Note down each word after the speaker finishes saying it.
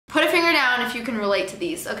Put a finger down if you can relate to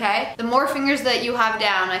these, okay? The more fingers that you have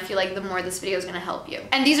down, I feel like the more this video is gonna help you.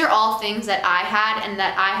 And these are all things that I had and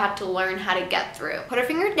that I had to learn how to get through. Put a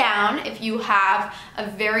finger down if you have a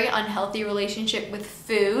very unhealthy relationship with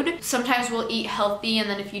food. Sometimes we'll eat healthy, and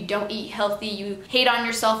then if you don't eat healthy, you hate on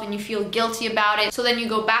yourself and you feel guilty about it. So then you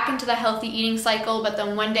go back into the healthy eating cycle, but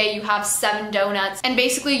then one day you have 7 donuts and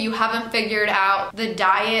basically you haven't figured out the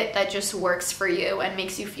diet that just works for you and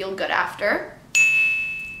makes you feel good after.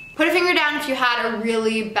 Put a finger down if you had a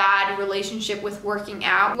really bad relationship with working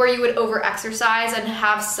out, where you would over-exercise and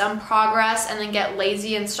have some progress and then get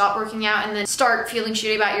lazy and stop working out and then start feeling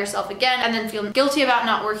shitty about yourself again and then feeling guilty about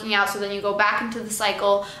not working out, so then you go back into the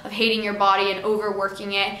cycle of hating your body and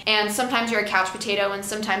overworking it. And sometimes you're a couch potato and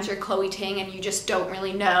sometimes you're Chloe Ting and you just don't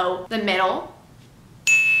really know the middle.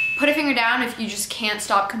 Put a finger down if you just can't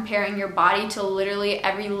stop comparing your body to literally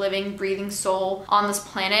every living, breathing soul on this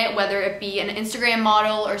planet, whether it be an Instagram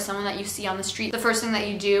model or someone that you see on the street. The first thing that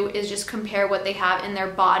you do is just compare what they have in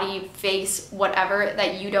their body, face, whatever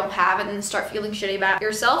that you don't have, and then start feeling shitty about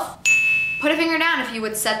yourself. Put a finger down if you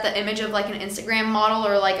would set the image of like an Instagram model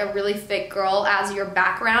or like a really fit girl as your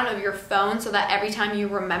background of your phone, so that every time you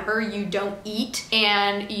remember, you don't eat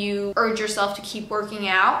and you urge yourself to keep working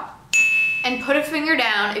out. And put a finger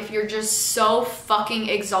down if you're just so fucking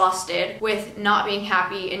exhausted with not being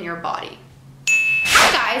happy in your body.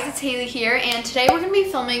 Hi guys, it's Hailey here, and today we're gonna be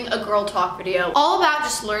filming a girl talk video all about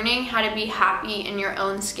just learning how to be happy in your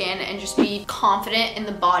own skin and just be confident in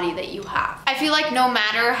the body that you have. I feel like no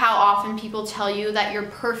matter how often people tell you that you're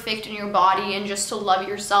perfect in your body and just to love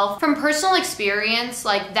yourself, from personal experience,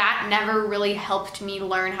 like that never really helped me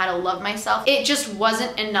learn how to love myself. It just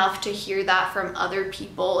wasn't enough to hear that from other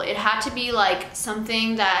people. It had to be like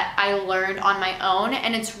something that I learned on my own,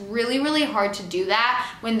 and it's really, really hard to do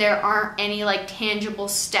that when there aren't any like tangible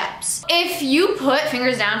steps. If you put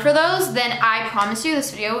fingers down for those, then I promise you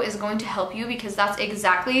this video is going to help you, because that's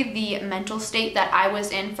exactly the mental state that I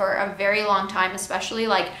was in for a very long time, especially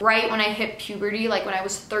like right when I hit puberty, like when I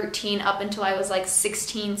was 13 up until I was like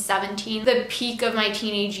 16, 17, the peak of my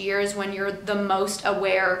teenage years when you're the most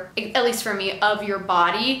aware, at least for me, of your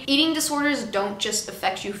body. Eating disorders don't just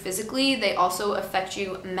affect you physically, they also affect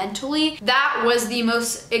you mentally. That was the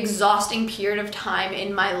most exhausting period of time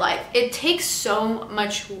in my life. It takes so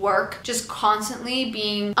much work just constantly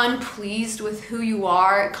being unpleased with who you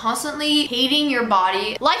are, constantly hating your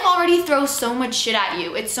body. Life already throws so much shit at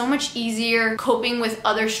you. It's so much easier coping with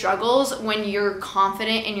other struggles when you're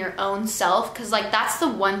confident in your own self, because like that's the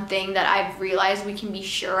one thing that I've realized we can be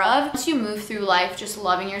sure of. Once you move through life just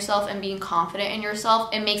loving yourself and being confident in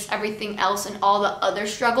yourself, it makes everything else and all the other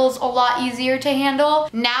struggles a lot easier to handle.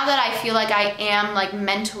 Now that I feel like I am like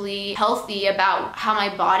mentally healthy about how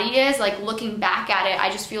my body is, like looking back at it, I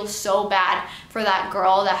just feel so bad for that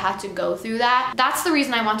girl that had to go through that. That's the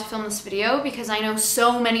reason I want to film this video, because I know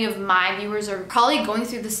so many of my viewers are probably going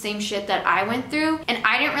through the same shit that I went through, and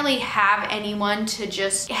I didn't really have anyone to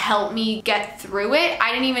just help me get through it.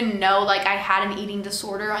 I didn't even know like I had an eating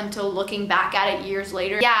disorder until looking back at it years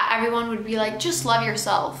later. Yeah, everyone would be like, just love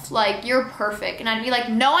yourself, like you're perfect, and I'd be like,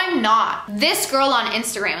 no I'm not. This girl on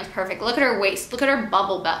Instagram is perfect. Look at her waist, look at her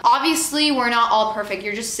bubble butt. Obviously we're not all perfect,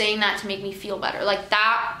 you're just saying that to make me feel better. Like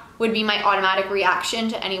that would be my automatic reaction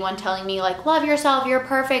to anyone telling me like, love yourself, you're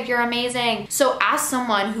perfect, you're amazing. So as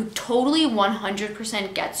someone who totally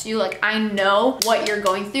 100% gets you, like I know what you're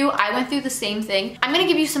going through, I went through the same thing. I'm gonna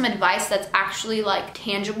give you some advice that's actually like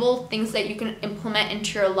tangible, things that you can implement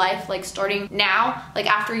into your life, like starting now, like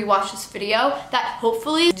after you watch this video, that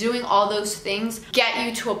hopefully doing all those things get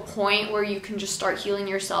you to a point where you can just start healing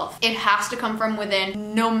yourself. It has to come from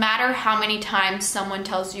within. No matter how many times someone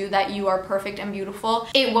tells you that you are perfect and beautiful,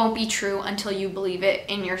 it won't be true until you believe it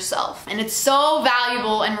in yourself. And it's so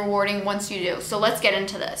valuable and rewarding once you do. So let's get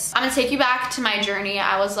into this. I'm gonna take you back to my journey.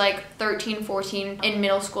 I was like 13, 14 in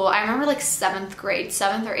middle school. I remember like 7th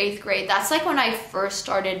or 8th grade. That's like when I first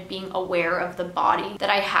started being aware of the body that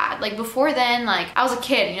I had. Like before then, like I was a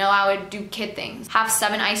kid, you know, I would do kid things. Have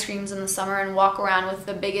 7 ice creams in the summer and walk around with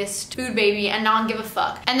the biggest food baby and not give a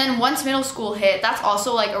fuck. And then once middle school hit, that's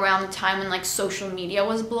also like around the time when like social media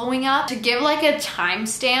was blowing up. To give like a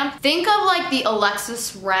timestamp, think of like the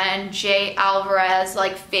Alexis Ren, Jay Alvarez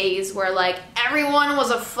like phase where like everyone was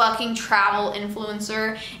a fucking travel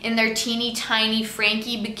influencer in their teeny tiny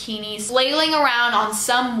Frankie bikinis, flailing around on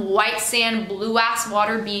some white sand blue ass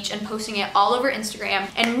water beach and posting it all over Instagram.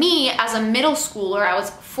 And me as a middle schooler, I was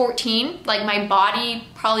 14, like my body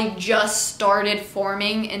probably just started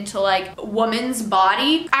forming into like a woman's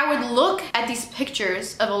body. I would look at these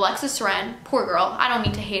pictures of Alexis Ren, poor girl, I don't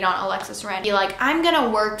mean to hate on Alexis Ren, be like, I'm gonna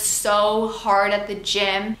work work so hard at the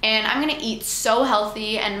gym and I'm gonna eat so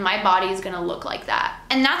healthy and my body is gonna look like that.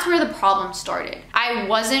 And that's where the problem started. I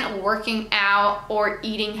wasn't working out or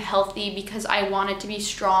eating healthy because I wanted to be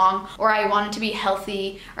strong or I wanted to be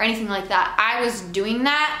healthy or anything like that. I was doing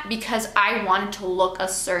that because I wanted to look a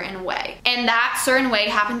certain way. And that certain way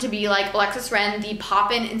happened to be like Alexis Ren, the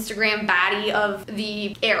poppin' Instagram baddie of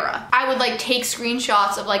the era. I would like take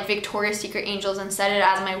screenshots of like Victoria's Secret angels and set it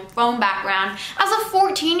as my phone background as a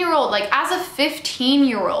 14-year-old, like as a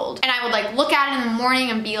 15-year-old. And I would like look at it in the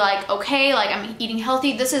morning and be like, okay, like I'm eating healthy.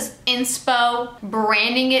 This is inspo,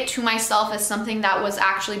 branding it to myself as something that was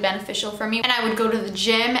actually beneficial for me. And I would go to the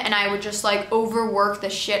gym and I would just like overwork the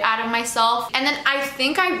shit out of myself. And then I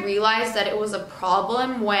think I realized that it was a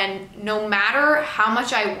problem when no matter how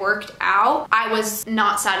much I worked out, I was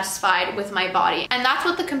not satisfied with my body. And that's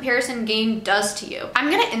what the comparison game does to you. I'm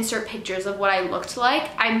gonna insert pictures of what I looked like.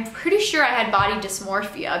 I'm pretty sure I had body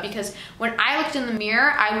dysmorphia because when I looked in the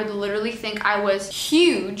mirror, I would literally think I was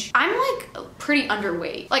huge. I'm like pretty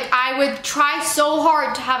underweight. Like I would try so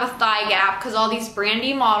hard to have a thigh gap because all these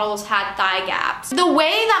brandy models had thigh gaps. The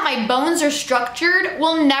way that my bones are structured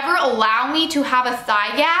will never allow me to have a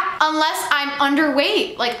thigh gap unless I'm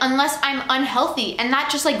underweight, like unless I'm unhealthy, and that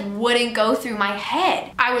just like wouldn't go through my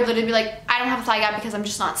head. I would literally be like, I don't have a thigh gap because I'm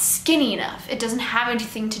just not skinny enough. It doesn't have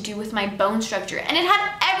anything to do with my bone structure, and it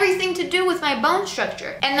had everything to do with my bone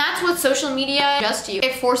structure. And that's what social media does to you.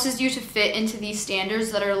 It forces you to fit into these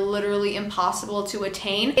standards that are literally impossible to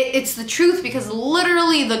attain. It's the truth, because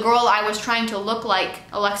literally the girl I was trying to look like,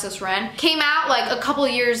 Alexis Ren, came out like a couple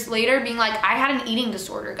years later being like, I had an eating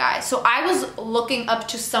disorder, guys. So I was looking up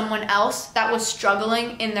to someone else that was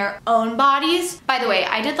struggling in their own bodies. By the way,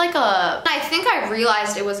 I think I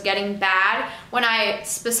realized it was getting bad when I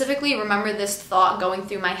specifically remember this thought going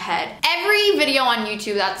through my head. Every video on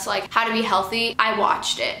YouTube that's like how to be healthy, I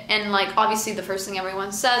watched it. And like obviously the first thing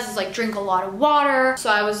everyone says is like drink a lot of water. So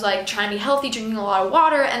I was like trying to be healthy, drinking a lot of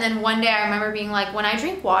water. And then one day I remember being like, when I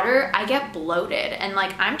drink water, I get bloated. And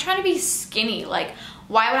like I'm trying to be skinny. Like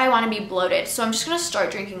why would I want to be bloated? So I'm just gonna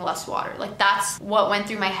start drinking less water. Like that's what went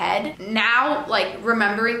through my head. Now, like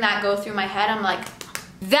remembering that go through my head, I'm like,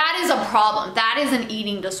 that is a problem. That is an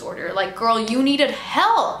eating disorder. Like, girl, you needed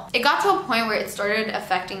help. It got to a point where it started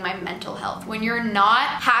affecting my mental health. When you're not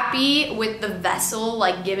happy with the vessel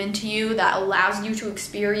like given to you that allows you to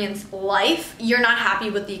experience life, you're not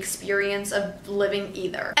happy with the experience of living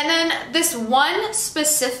either. And then this one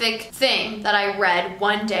specific thing that I read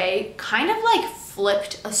one day kind of like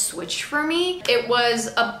flipped a switch for me. It was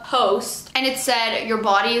a post and it said, your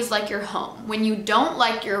body is like your home. When you don't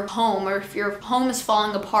like your home, or if your home is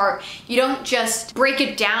falling apart, you don't just break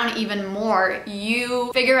it down even more.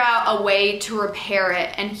 You figure out a way to repair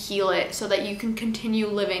it and heal it so that you can continue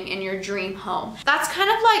living in your dream home. That's kind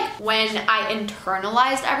of like when I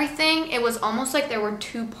internalized everything. It was almost like there were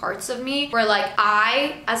two parts of me where like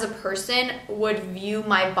I, as a person, would view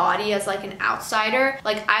my body as like an outsider.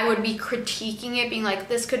 Like I would be critiquing it, being like,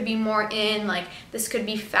 this could be more in, like this could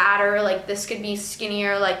be fatter, like this could be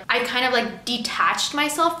skinnier. Like I kind of like detached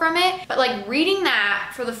myself from it. But like reading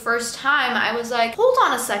that for the first time, I was like, hold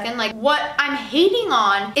on a second, like what I'm hating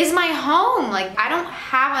on is my home. Like I don't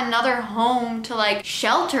have another home to like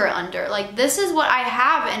shelter under. Like this is what I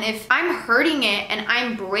have, and if I'm hurting it and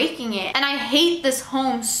I'm breaking it and I hate this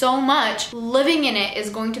home so much, living in it is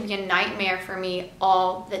going to be a nightmare for me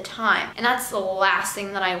all the time. And that's the last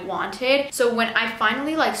thing that I wanted. So when I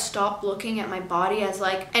finally like stopped looking at my body as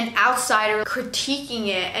like an outsider critiquing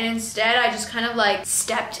it, and instead I just kind of like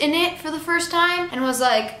stepped in it for the first time and was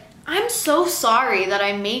like, I'm so sorry that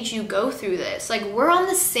I made you go through this. Like we're on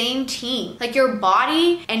the same team. Like your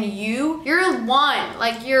body and you're one.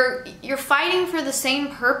 Like you're fighting for the same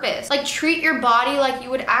purpose. Like treat your body like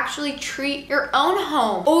you would actually treat your own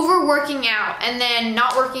home. Overworking out and then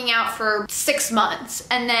not working out for 6 months,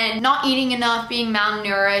 and then not eating enough, being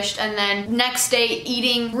malnourished, and then next day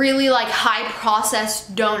eating really like high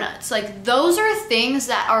processed donuts. Like those are things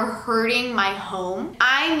that are hurting my home.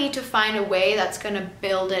 I need to find a way that's gonna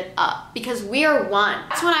build it up, because we are one.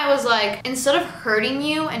 That's when I was like, instead of hurting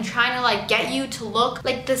you and trying to like get you to look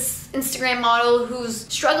like this Instagram model who's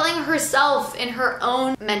struggling herself in her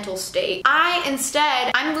own mental state,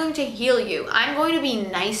 I'm going to heal you. I'm going to be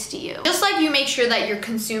nice to you. Just like you make sure that you're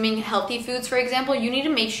consuming healthy foods, for example, you need to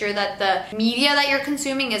make sure that the media that you're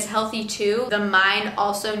consuming is healthy too. The mind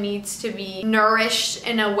also needs to be nourished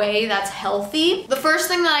in a way that's healthy. The first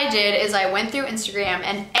thing that I did is I went through Instagram,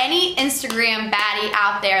 and any Instagram baddie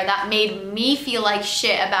out there there that made me feel like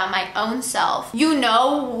shit about my own self. You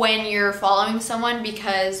know when you're following someone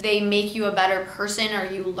because they make you a better person, or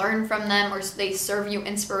you learn from them, or they serve you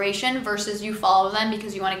inspiration, versus you follow them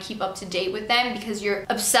because you want to keep up to date with them because you're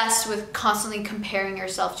obsessed with constantly comparing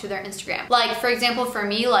yourself to their Instagram. Like, for example, for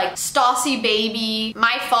me, like Stassi Baby,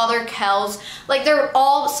 My Father Kells, like they're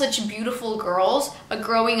all such beautiful girls, but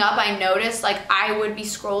growing up I noticed like I would be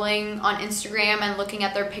scrolling on Instagram and looking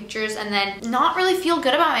at their pictures and then not really feel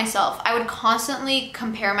good about myself. I would constantly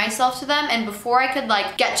compare myself to them, and before I could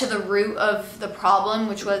like get to the root of the problem,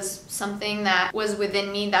 which was something that was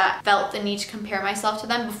within me that felt the need to compare myself to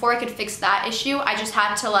them, before I could fix that issue, I just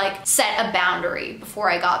had to like set a boundary before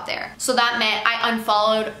I got there. So that meant I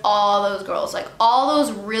unfollowed all those girls, like all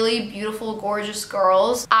those really beautiful, gorgeous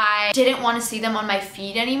girls. I didn't want to see them on my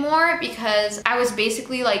feed anymore because I was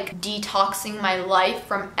basically like detoxing my life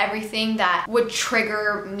from everything that would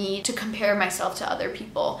trigger me to compare myself to other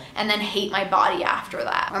people and then hate my body after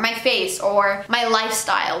that, or my face, or my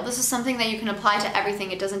lifestyle. This is something that you can apply to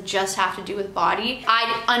everything. It doesn't just have to do with body.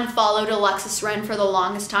 I unfollowed Alexis Ren for the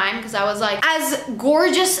longest time because I was like, as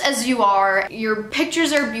gorgeous as you are, your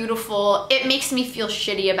pictures are beautiful, it makes me feel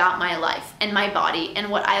shitty about my life and my body and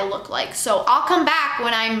what I look like. So I'll come back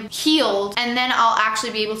when I'm healed and then I'll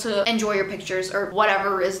actually be able to enjoy your pictures, or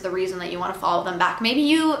whatever is the reason that you want to follow them back. Maybe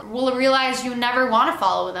you will realize you never want to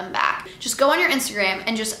follow them back. Just go on your Instagram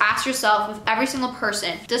and just ask yourself, with every single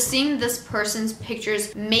person, does seeing this person's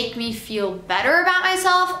pictures make me feel better about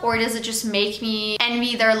myself, or does it just make me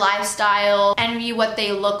envy their lifestyle, envy what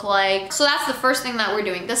they look like? So that's the first thing that we're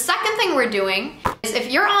doing. The second thing we're doing is,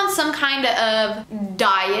 if you're on some kind of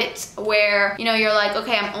diet where, you know, you're like,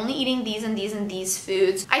 okay, I'm only eating these and these and these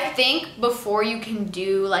foods, I think before you can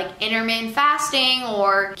do like intermittent fasting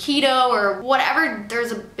or keto or whatever,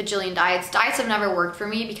 there's a bajillion diets. Diets have never worked for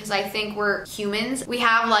me because I think we're humans. We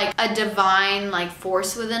have like a divine like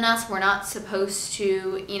force within us. We're not supposed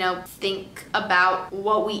to, you know, think about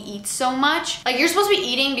what we eat so much. Like, you're supposed to be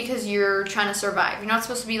eating because you're trying to survive. You're not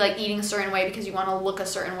supposed to be like eating a certain way because you want to look a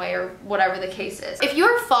certain way, or whatever the case is. If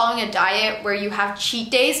you're following a diet where you have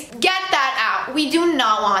cheat days, get that out. We do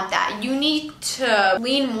not want that. You need to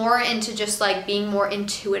lean more into just like being more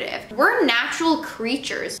intuitive. We're natural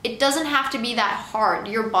creatures. It doesn't have to be that hard.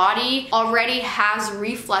 Your body already has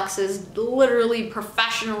reflexes literally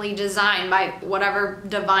professionally designed by whatever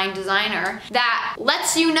divine designer that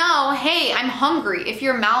lets you know, hey, I'm hungry. If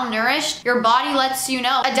you're malnourished, your body lets you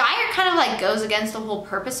know. A diet kind of like goes against the whole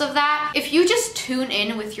purpose of that. If you just tune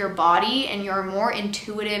in with your body and you're more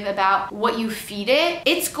intuitive about what you feed it,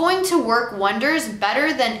 it's going to work wonders,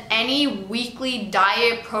 better than any weekly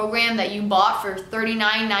diet program that you bought for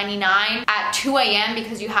 $39.99 at 2 a.m.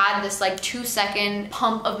 because you had this like 2-second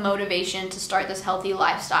pump of motivation to start this healthy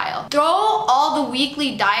lifestyle. Throw all the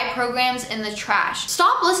weekly diet programs in the trash.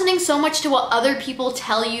 Stop listening so much to what other people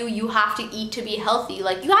tell you you have to eat to be healthy.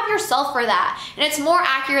 Like, you have yourself for that, and it's more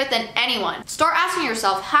accurate than anyone. Start asking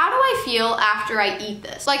yourself, how do I feel after I eat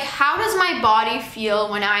this? Like, how does my body feel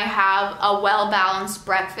when I have a well-balanced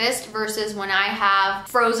breakfast versus when I have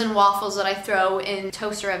frozen waffles that I throw in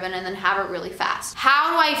toaster oven and then have it really fast?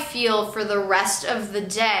 How do I feel for the rest of the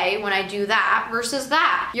day when I do that versus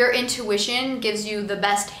that? Your intuition gives you the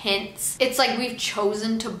best hints. It's like we've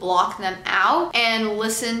chosen to block them out and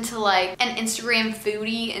listen to like an Instagram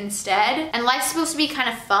foodie instead. And life's supposed to be kind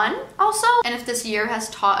of fun also. And if this year has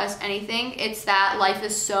taught us anything, it's that life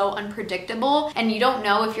is so unpredictable and you don't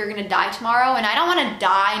know if you're gonna die tomorrow. And I don't want to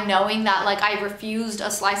die knowing that like I refused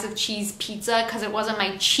a slice of cheese pizza because it wasn't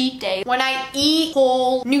my cheat day. When I eat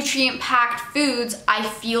whole nutrient-packed foods, I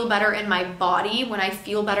feel better in my body. When I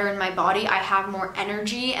feel better in my body, I have more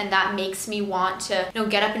energy, and that makes me want to, you know,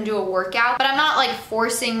 get up and do a workout. But I'm not like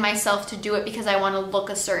forcing myself to do it because I want to look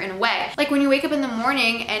a certain way. Like, when you wake up in the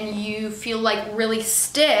morning and you feel like really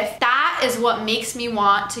stiff, that is what makes me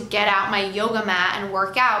want to get out my yoga mat and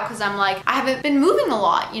work out, because I'm like, I haven't been moving a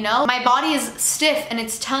lot, you know? My body is stiff and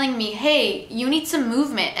it's telling me, hey, you need some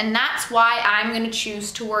movement, and that's why I'm gonna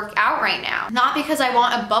choose to work out right now. Not because I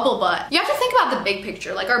want a bubble butt. You have to think about the big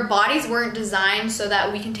picture. Like, our bodies weren't designed so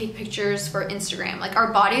that we can take pictures for Instagram. Like,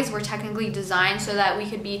 our bodies were technically designed so that we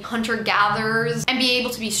could be hunter-gatherers and be able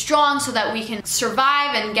to be strong so that we can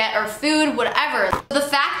survive and get our food, whatever. The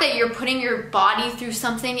fact that you're putting your body through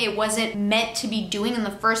something it wasn't wasn't meant to be doing in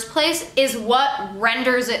the first place is what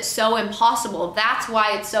renders it so impossible. That's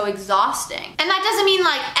why it's so exhausting. And that doesn't mean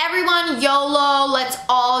like everyone YOLO, let's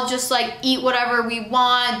all just like eat whatever we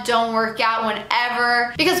want, don't work out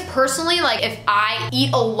whenever. Because personally, like if I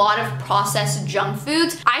eat a lot of processed junk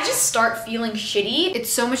foods, I just start feeling shitty.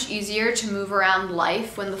 It's so much easier to move around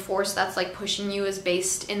life when the force that's like pushing you is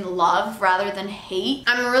based in love rather than hate.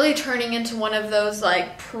 I'm really turning into one of those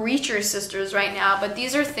like preacher sisters right now, but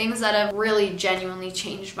these are things that have really genuinely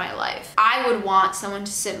changed my life. I would want someone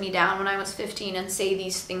to sit me down when I was 15 and say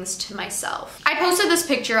these things to myself. I posted this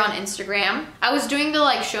picture on Instagram. I was doing the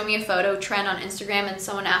like show me a photo trend on Instagram and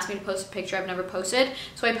someone asked me to post a picture I've never posted.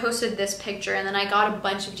 So I posted this picture and then I got a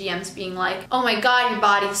bunch of DMs being like, oh my God, your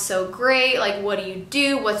body's so great. Like, what do you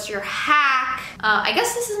do? What's your hack? I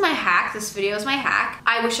guess this is my hack. This video is my hack.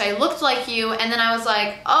 I wish I looked like you. And then I was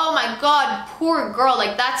like, oh my God, poor girl.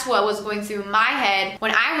 Like that's what was going through my head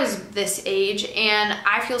when I was this age and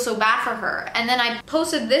I feel so bad for her. And then I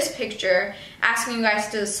posted this picture asking you guys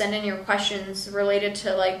to send in your questions related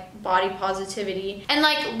to like body positivity. And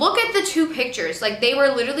like, look at the two pictures. Like they were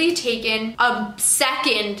literally taken a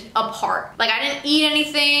second apart. Like I didn't eat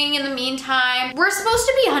anything in the meantime. We're supposed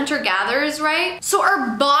to be hunter-gatherers, right? So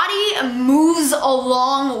our body moves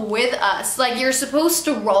along with us. Like you're supposed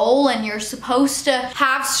to roll and you're supposed to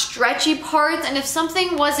have stretchy parts. And if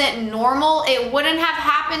something wasn't normal, it wouldn't have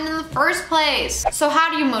happened in the first place. So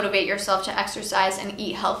how do you motivate yourself to exercise and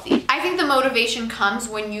eat healthy? I think the motivation comes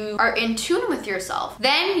when you are in tune with yourself.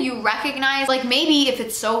 Then you recognize like maybe if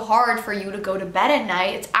it's so hard for you to go to bed at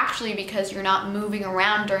night, it's actually because you're not moving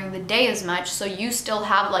around during the day as much. So you still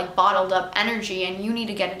have like bottled up energy and you need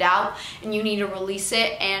to get it out and you need to release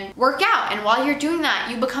it and work out. And while you're doing that,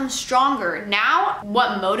 you become stronger. Now,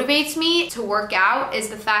 what motivates me to work out is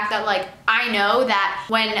the fact that like I know that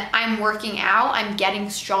when I'm working out, I'm getting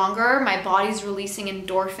stronger, my body's releasing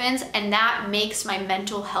endorphins, and that makes my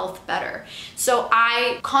mental health better. So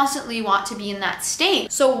I constantly want to be in that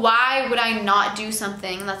state. So why would I not do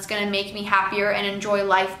something that's gonna make me happier and enjoy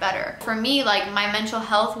life better? For me, like my mental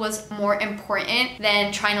health was more important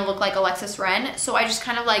than trying to look like Alexis Ren. So I just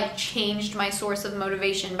kind of like changed my source of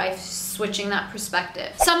motivation by switching that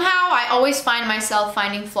perspective. Somehow I always find myself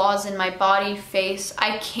finding flaws in my body, face.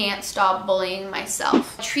 I can't stop bullying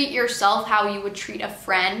myself. Treat yourself how you would treat a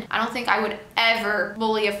friend. I don't think I would ever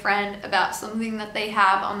bully a friend about something that they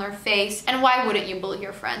have on their face. And why wouldn't you bully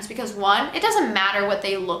your friends? Because one, it doesn't matter what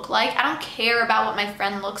they look like. I don't care about what my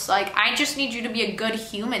friend looks like. I just need you to be a good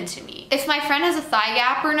human to me. If my friend has a thigh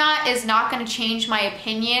gap or not is not gonna change my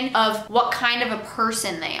opinion of what kind of a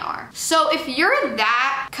person they are. So if you're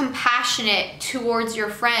that compassionate towards your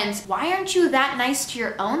friends, why aren't you that nice to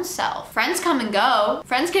your own self? Friends come and go.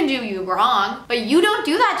 Friends can do you wrong, but you don't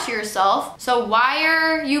do that to yourself. So why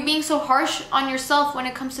are you being so harsh on yourself when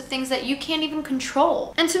it comes to things that you can't even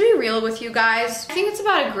control? And to be real with you guys, I think it's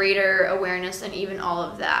about a greater awareness than even all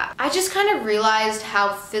of that. I just kind of realized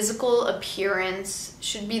how physical appearance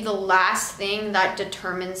should be the last thing that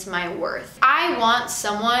determines my worth. I want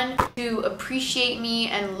someone to appreciate me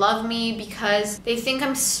and love me because they think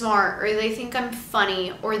I'm smart, or they think I'm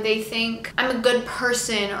funny, or they think I'm a good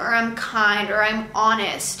person, or I'm kind, or I'm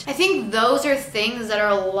honest. I think those are things that are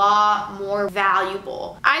a lot more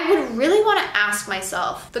valuable. I would really want to ask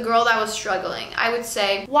myself, the girl that was struggling, I would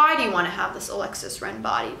say, why do you want to have this Alexis Ren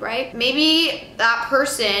body, right? Maybe that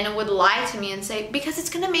person would lie to me and say, because it's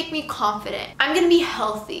gonna make me confident. I'm gonna be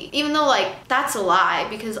healthy. Even though like that's a lie,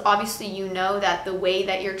 because obviously you know that the way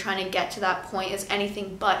that you're trying to get to that point is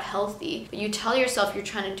anything but healthy. But you tell yourself you're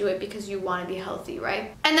trying to do it because you want to be healthy,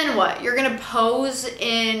 right? And then what? You're gonna pose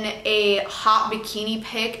in a hot bikini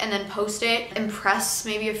pic and then post it, impress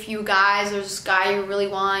maybe a few guys. There's this guy you really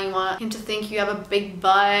want, you want him to think you have a big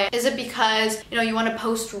butt. Is it because, you know, you want to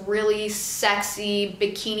post really sexy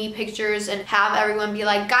bikini pictures and have everyone be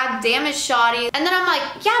like, God damn it, shawty? And then I'm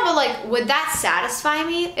like, yeah, but like, would that satisfy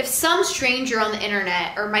me? If some stranger on the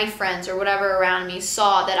internet or my friends or whatever around me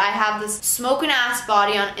saw that I have this smoking ass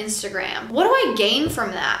body on Instagram, what do I gain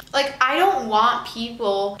from that? Like, I don't want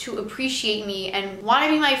people to appreciate me and want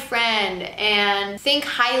to be my friend and think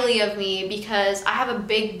highly of me because I have a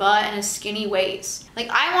big butt and a skinny waist. Like,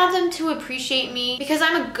 I want them to appreciate me because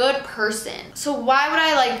I'm a good person. So why would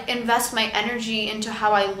I like invest my energy into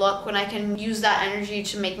how I look when I can use that energy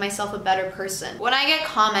to make myself a better person? When I get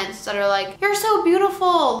comments that are like, you're so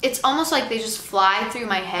beautiful, it's almost like they just fly through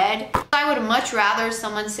my head. I would much rather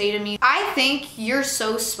someone say to me, I think you're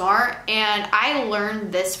so smart and I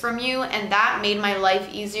learned this from you and that made my life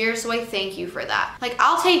easier, so I thank you for that. Like,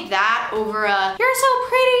 I'll take that over a, you're so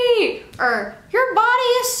pretty, or your body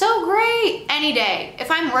is so great, any day. okay.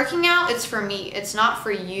 If I'm working out, it's for me. It's not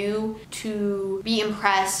for you to be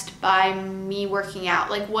impressed by me working out.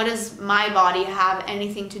 Like, what does my body have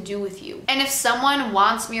anything to do with you? And if someone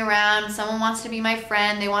wants me around, someone wants to be my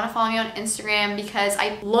friend, they want to follow me on Instagram because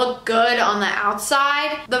I look good on the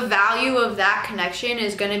outside, the value of that connection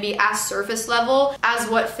is going to be as surface level as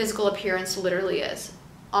what physical appearance literally is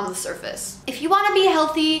on the surface. If you want to be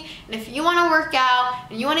healthy and if you want to work out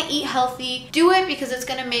and you want to eat healthy, do it because it's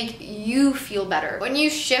going to make you feel better. When you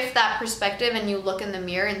shift that perspective and you look in the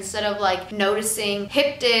mirror, instead of like noticing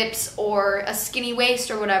hip dips or a skinny waist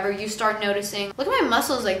or whatever, you start noticing, look at my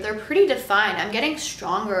muscles, like they're pretty defined. I'm getting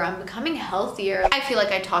stronger. I'm becoming healthier. I feel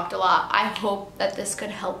like I talked a lot. I hope that this could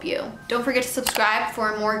help you. Don't forget to subscribe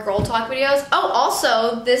for more girl talk videos. Oh,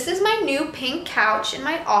 also, this is my new pink couch in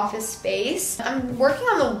my office space. I'm working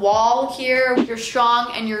on the wall here. You're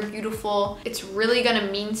strong and you're beautiful. It's really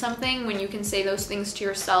gonna mean something when you can say those things to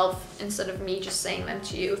yourself instead of me just saying them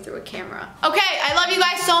to you through a camera. Okay, I love you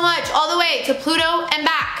guys so much, all the way to Pluto and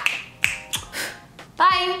back.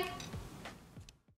 Bye.